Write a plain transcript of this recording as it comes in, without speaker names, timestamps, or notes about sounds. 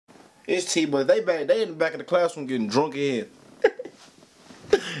It's tea, but they in the back of the classroom getting drunk again.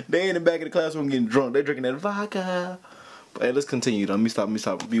 They in the back of the classroom getting drunk. They drinking that vodka. But hey, let's continue though. Let me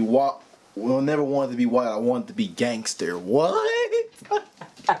stop. Be wild. We'll never want it to be wild. I want it to be gangster. What?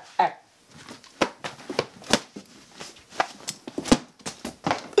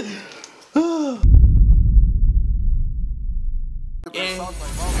 Yeah.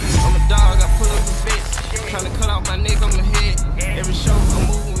 I'm a dog, I pull up a bitch. Trying to cut off my neck on the head. Every show I'm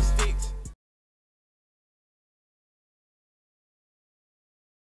moving with sticks.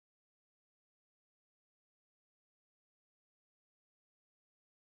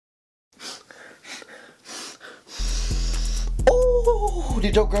 Oh,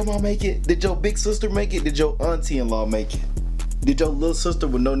 did your grandma make it? Did your big sister make it? Did your auntie-in-law make it? Did your little sister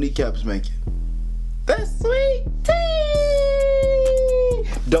with no kneecaps make it? That's sweet tea!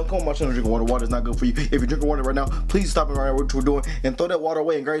 Don't come on my channel drinking water. Water is not good for you. If you're drinking water right now, please stop it right now what we're doing and throw that water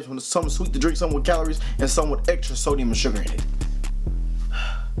away and grab something sweet to drink, some with calories and some with extra sodium and sugar in it.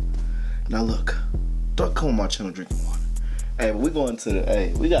 Now look, don't come on my channel drinking water. Hey, but we going to the,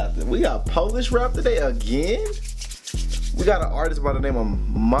 hey, we got Polish rap today again. We got an artist by the name of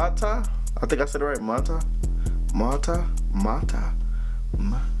Mata. I think I said it right, Mata.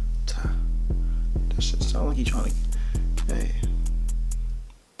 That shit sound like he trying to, hey,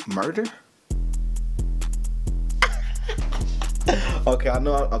 murder? Okay, I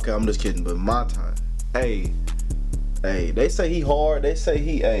know. Okay, I'm just kidding. But Mata, hey, they say he hard. They say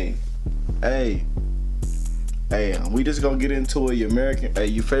he, hey. We just gonna get into it. Your American,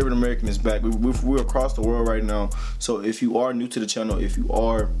 your favorite American is back. We're across the world right now. So if you are new to the channel, if you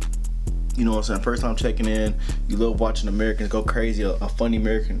are, you know what I'm saying, first time checking in, you love watching Americans go crazy, a funny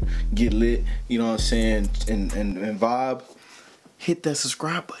American get lit, you know what I'm saying, and vibe, hit that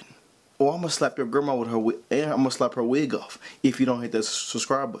subscribe button. Or I'm gonna slap your grandma with her wig, and I'm gonna slap her wig off if you don't hit that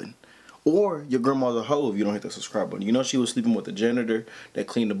subscribe button. Or your grandma's a hoe if you don't hit that subscribe button. You know she was sleeping with the janitor that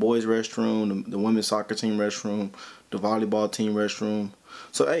cleaned the boys' restroom, the women's soccer team restroom, the volleyball team restroom.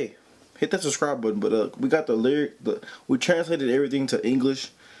 So hey, hit that subscribe button. But we got the lyric, we translated everything to English.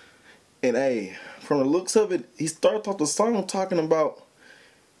 And hey, from the looks of it, he started off the song talking about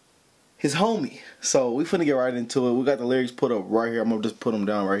his homie. So we finna get right into it. We got the lyrics put up right here. I'm gonna just put them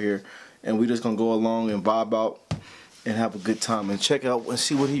down right here. And we just gonna go along and vibe out and have a good time and check out and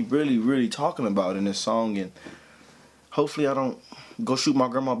see what he really talking about in this song. And hopefully I don't go shoot my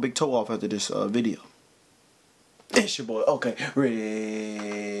grandma big toe off after this video. It's your boy, okay,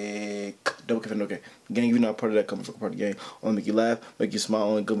 Rick. Double Kiffin, okay. Gang, you're not part of that, coming for part of the gang. Only make you laugh, make you smile,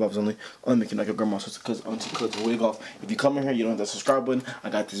 only good vibes only. Only make you knock your grandma's sister cause auntie cuts the wig off. If you come in here, you don't have that subscribe button. I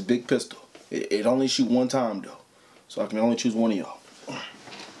got this big pistol. It only shoot one time though. So I can only choose one of y'all.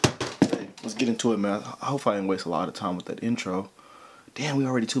 Hey, let's get into it, man. I hope I didn't waste a lot of time with that intro. Damn, we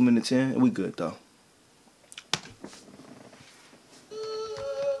already 2 minutes in. We good though.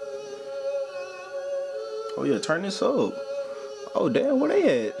 Oh yeah, turn this up. Oh damn, where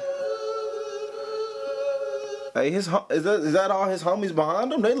they at? Hey, is that all his homies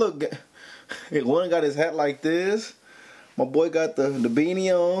behind him? They look. One got his hat like this. My boy got the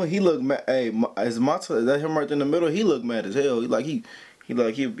beanie on. He look mad. Hey, is that him right in the middle? He look mad as hell. Yeah,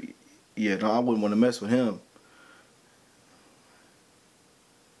 no, I wouldn't want to mess with him.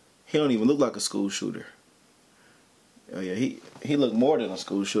 He don't even look like a school shooter. Oh yeah, he look more than a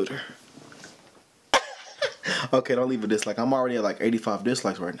school shooter. Okay, don't leave a dislike. I'm already at like 85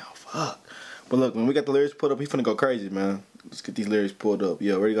 dislikes right now. Fuck. But look, when we got the lyrics put up, he finna go crazy, man. Let's get these lyrics pulled up.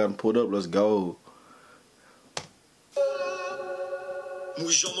 Yeah, already got them pulled up. Let's go.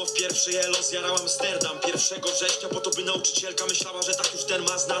 Mój ziomo w pierwszy elo zjarał Amsterdam 1 września po to by nauczycielka myślała, że tak już ten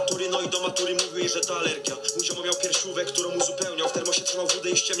ma z natury. No i do matury mówił jej, że to alergia. Mój ziomo miał piersiówek, którą uzupełniał. W termosie trzymał wódę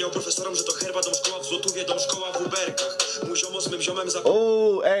i ściemniał profesorom, że to herba, dom szkoła w Złotówie, dom szkoła w Uberkach. Mój ziomo z mym ziomem za...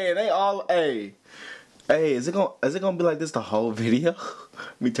 Oh, hey, they all, hey. Hey, is it gonna be like this the whole video?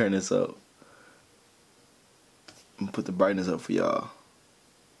 Let me turn this up. I'm gonna put the brightness up for y'all.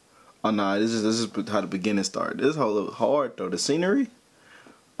 Oh nah, this is how the beginning started. This whole look hard though. The scenery.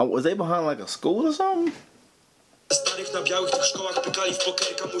 Oh, was they behind like a school or something? Starych na białych tych szkołach pykali w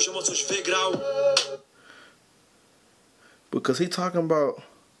pokerka, mój ziomo coś wygrał. Because he talking about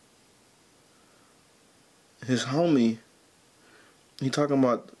his homie. He talking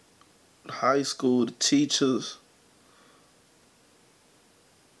about high school, the teachers.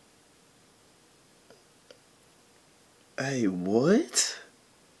 Hey, what?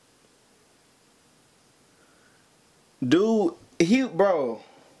 Dude, he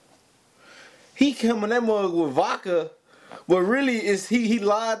came in that mug with vodka, but really is he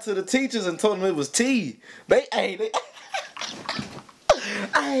lied to the teachers and told them it was tea. Hey,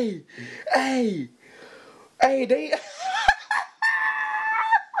 Hey, they.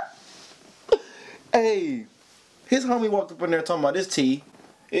 Hey, his homie walked up in there talking about this tea.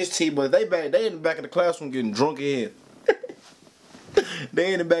 It's tea, but they in the back of the classroom getting drunk in.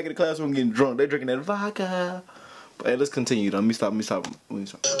 They in the back of the classroom getting drunk. They drinking that vodka. But hey, let's continue. Let me stop. Mój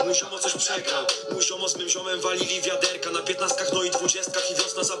ziomo coś przegrał. Mój ziomo z mym ziomem walili wiaderka na 15, no i 20 i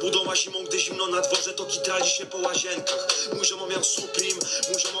wiosna za budą, a zimą, gdy zimno na dworze, to kitrali się po łazienkach. Mój ziomo miał Supreme,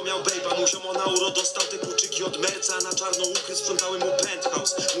 mój ziomo miał Babe'a, mój ziomo na euro dostał te kluczyki od Merca, a na czarno ukryt sprzątały mu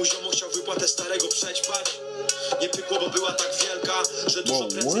penthouse. Mój ziomo chciał wypłatę starego przećpać. Nie pykło, bo była tak wielka, że dużo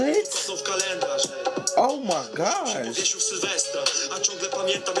prędzej kosnął w kalendarz. Oh my gosh. Powiesił w Sylwestra, a ciągle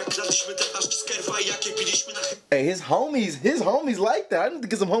pamiętam, jak kradliśmy te paszki z Kerwa i jakie piliśmy na... Hey, his homies like that. I need to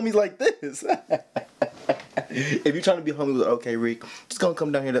get some homies like this. If you're trying to be homies with OK Rick, just gonna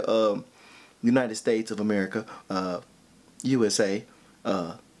come down here to United States of America, USA.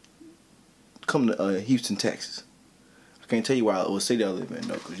 Come to Houston, Texas. I can't tell you what city I live in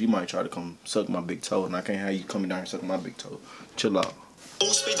though, cause you might try to come suck my big toe, and I can't have you coming down here sucking my big toe. Chill out.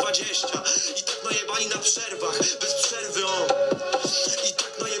 8:20 i tak najebani na przerwach, bez przerwy on. I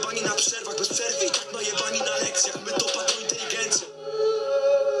tak najebani na przerwach, bez przerwy, i tak najebani na lekcjach. My to patointeligencja.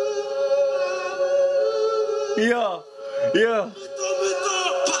 Yeah. My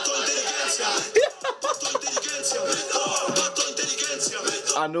to patointeligencja. Patointeligencja. Patointeligencja.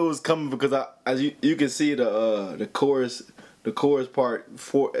 I knew it was coming because as you can see the chorus part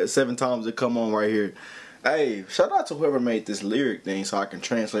 7 times it come on right here. Hey, shout out to whoever made this lyric thing so I can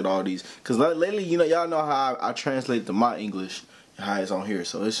translate all these. Cause lately, you know, y'all know how I translate to my English and how it's on here.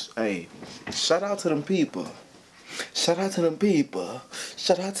 So it's, hey, shout out to them people. Shout out to them people.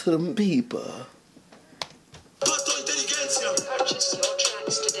 Shout out to them people. Patointeligencja. Purchase your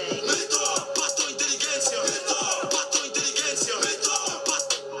tracks today. My to patointeligencja. My to patointeligencja. My to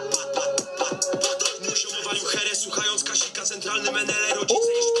Mój ziomo walił herę, słuchając Kasika, centralny menele.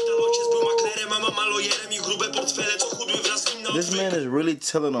 Rodzice i szpital, ojciec był maklerem, mama malojerem i grube portfele, co chudły wraz z nim na This man is really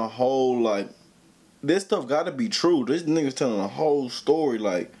telling a whole, like, this stuff gotta be true. This nigga's telling a whole story,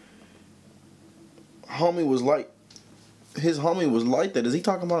 like, his homie was like that. Is he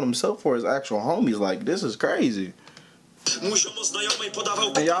talking about himself or his actual homies? Like, this is crazy. Mój ziomo znajomej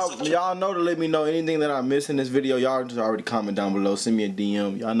podawał And y'all know to let me know anything that I miss in this video. Y'all just already comment down below. Send me a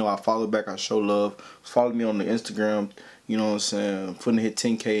DM. Y'all know I follow back. I show love. Follow me on the Instagram. You know what I'm saying? I'm finna hit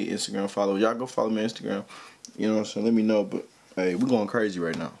 10K Instagram followers. Y'all go follow me on Instagram. You know what I'm saying? Let me know. But hey, we're going crazy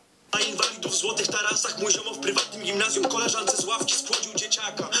right now. Na inwalidów w złotych tarasach, mój ziomo w prywatnym gimnazjum, koleżance z ławki spłodził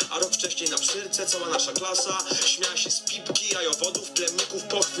dzieciaka. A rok wcześniej na Psyrce, cała nasza klasa śmiała się z pipki, jajowodów, plemników,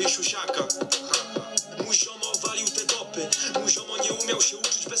 pochwy i siusiaka. Mój ziomo walił te dopy, mój ziomo nie umiał się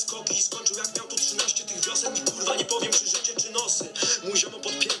uczyć bez koki i skończył jak miał tu 13 tych wiosen i kurwa nie powiem czy życie czy nosy. Mój ziomo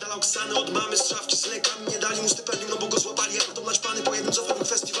podpierdalał ksany od mamy z szafki z lekami, nie dali mu stypendium, no bo go złapali jak to naćpany po jednym z ofowych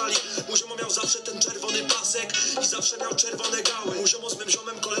festiwali. Mój ziomo miał zawsze ten czerwony pasek i zawsze miał czerwone gały. Mój ziomo z mym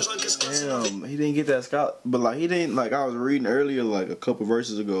ziomem koleżankę z klasy. Damn, he didn't get that scholarship. But like, he didn't, like, I was reading earlier, like a couple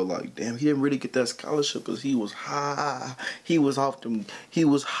verses ago, like, damn, he didn't really get that scholarship because he was high. He was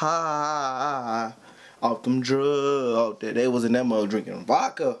high off them drugs out there. They was in that mug drinking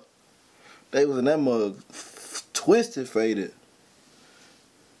vodka. They was in that mug twisted, faded.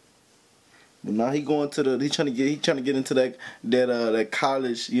 But now he trying to get into that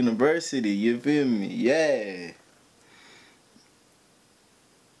college university. You feel me? Yeah.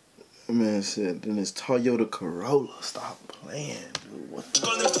 Man said, then it's Toyota Corolla. Stop playing, dude. What the?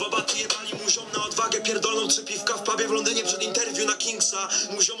 Szkolnym w 2 baty jebali, mój ziom na odwagę pierdolną 3 piwka w pubie w Londynie przed interview na Kingsa.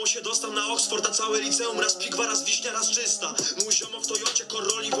 Mój ziomo się dostał na Oxford, a całe liceum raz pigwa, raz wiśnia, raz czysta. Mój ziomo w Toyocie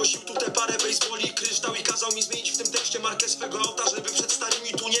Corolli woził tu te parę baseboli i kryształ i kazał mi zmienić w tym tekście markę swego auta, żeby przed starymi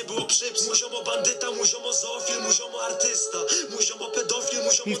tu nie było przyps. Mój ziomo bandyta, mój ziomo zoofil, mój ziomo artysta, mój ziomo pedofil,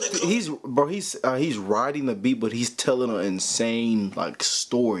 mój ziomo He's riding the beat, but he's telling an insane like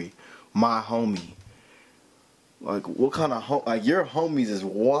story. My homie, like, what kind of like, your homies is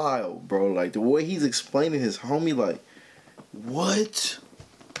wild, bro. Like, the way he's explaining his homie, like, what?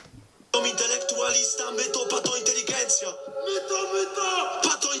 Intelektualista, my to patointeligencja. My to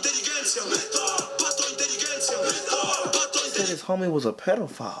patointeligencja. My to patointeligencja. My to patointeligencja. Said his homie was a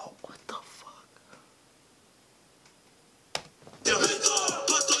pedophile. What the fuck? My to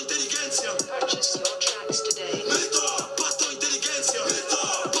patointeligencja. Purchase your tracks today. My to patointeligencja. My to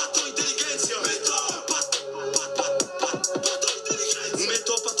patointeligencja. My to patointeligencja. My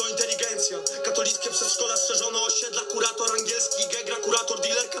to patointeligencja. Katolickie przedszkola strzeżono, osiedla, kurator angielski, gegra, kurator,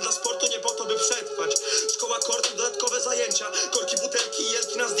 dealerka dla sportu, nie po to by przetrwać. Szkoła kortu, dodatkowe zajęcia, korki, butelki i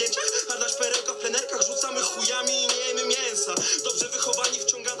jelki na zdjęciach, a na szperełkach, plenerkach rzucamy chujami i nie jemy mięsa. Dobrze wychowani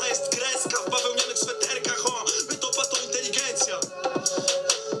wciąż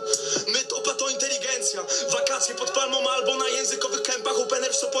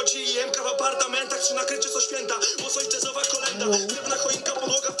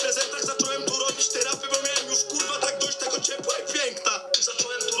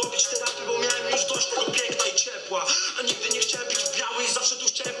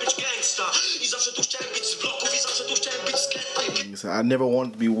I never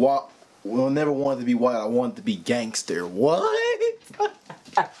wanted to be what. Well, never wanted to be white. I wanted to be gangster. What?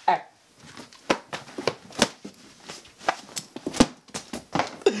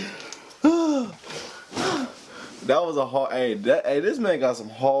 That was a hard. Hey, this man got some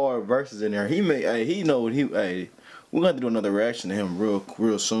hard verses in there. He know what he. Hey, we're gonna have to do another reaction to him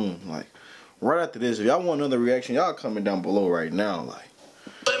real soon. Like right after this. If y'all want another reaction, y'all comment down below right now. Like.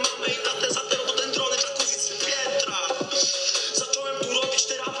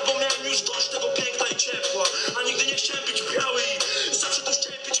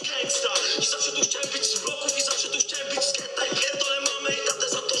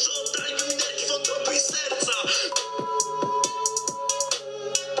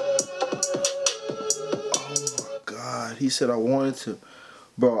 He said I wanted to,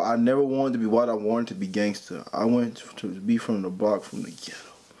 bro. I never wanted to be white. I wanted to be gangster. I wanted to be from the block, from the ghetto.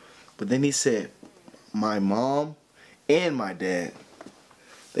 But then he said, my mom and my dad,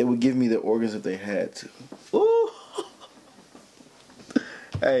 they would give me the organs if they had to. Ooh.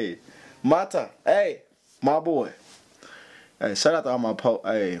 Hey, Mata. Hey, my boy. Hey, shout out to all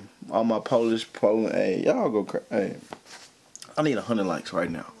my Polish, Poland. Hey, y'all go crazy. Hey, I need 100 likes right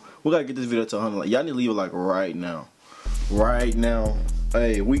now. We gotta get this video to 100 likes. Y'all need to leave a like right now. Right now,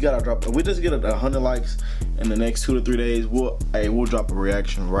 hey, we gotta drop. If we just get 100 likes in the next 2 to 3 days, we'll drop a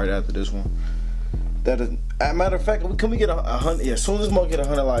reaction right after this one. That is, as a matter of fact, can we get 100? Yeah, as soon as this mo get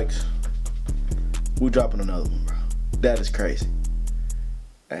 100 likes, we're dropping another one, bro. That is crazy.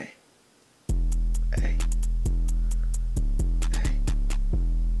 Hey,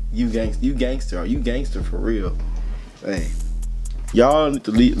 you gangster, you gangster for real. Hey. Y'all need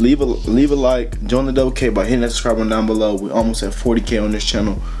to leave a like, join the double K by hitting that subscribe button down below. We're almost at 40K on this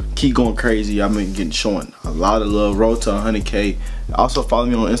channel. Keep going crazy. I've been showing a lot of love. Road to 100K. Also follow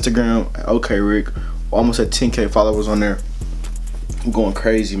me on Instagram at OKRick. We're almost at 10K followers on there. We're going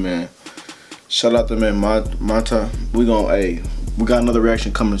crazy, man. Shout out to man Mata. We got another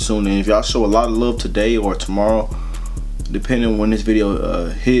reaction coming soon. And if y'all show a lot of love today or tomorrow, depending on when this video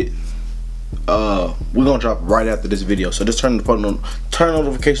hit, we're gonna drop right after this video. So just turn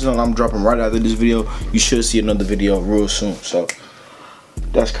notifications on. I'm dropping right after this video. You should see another video real soon. So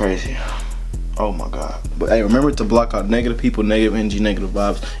that's crazy. Oh my god. But hey, remember to block out negative people, negative energy, negative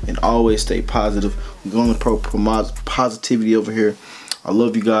vibes, and always stay positive. We're gonna promote positivity over here. I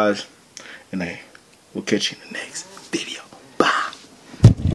love you guys, and hey, we'll catch you in the next video.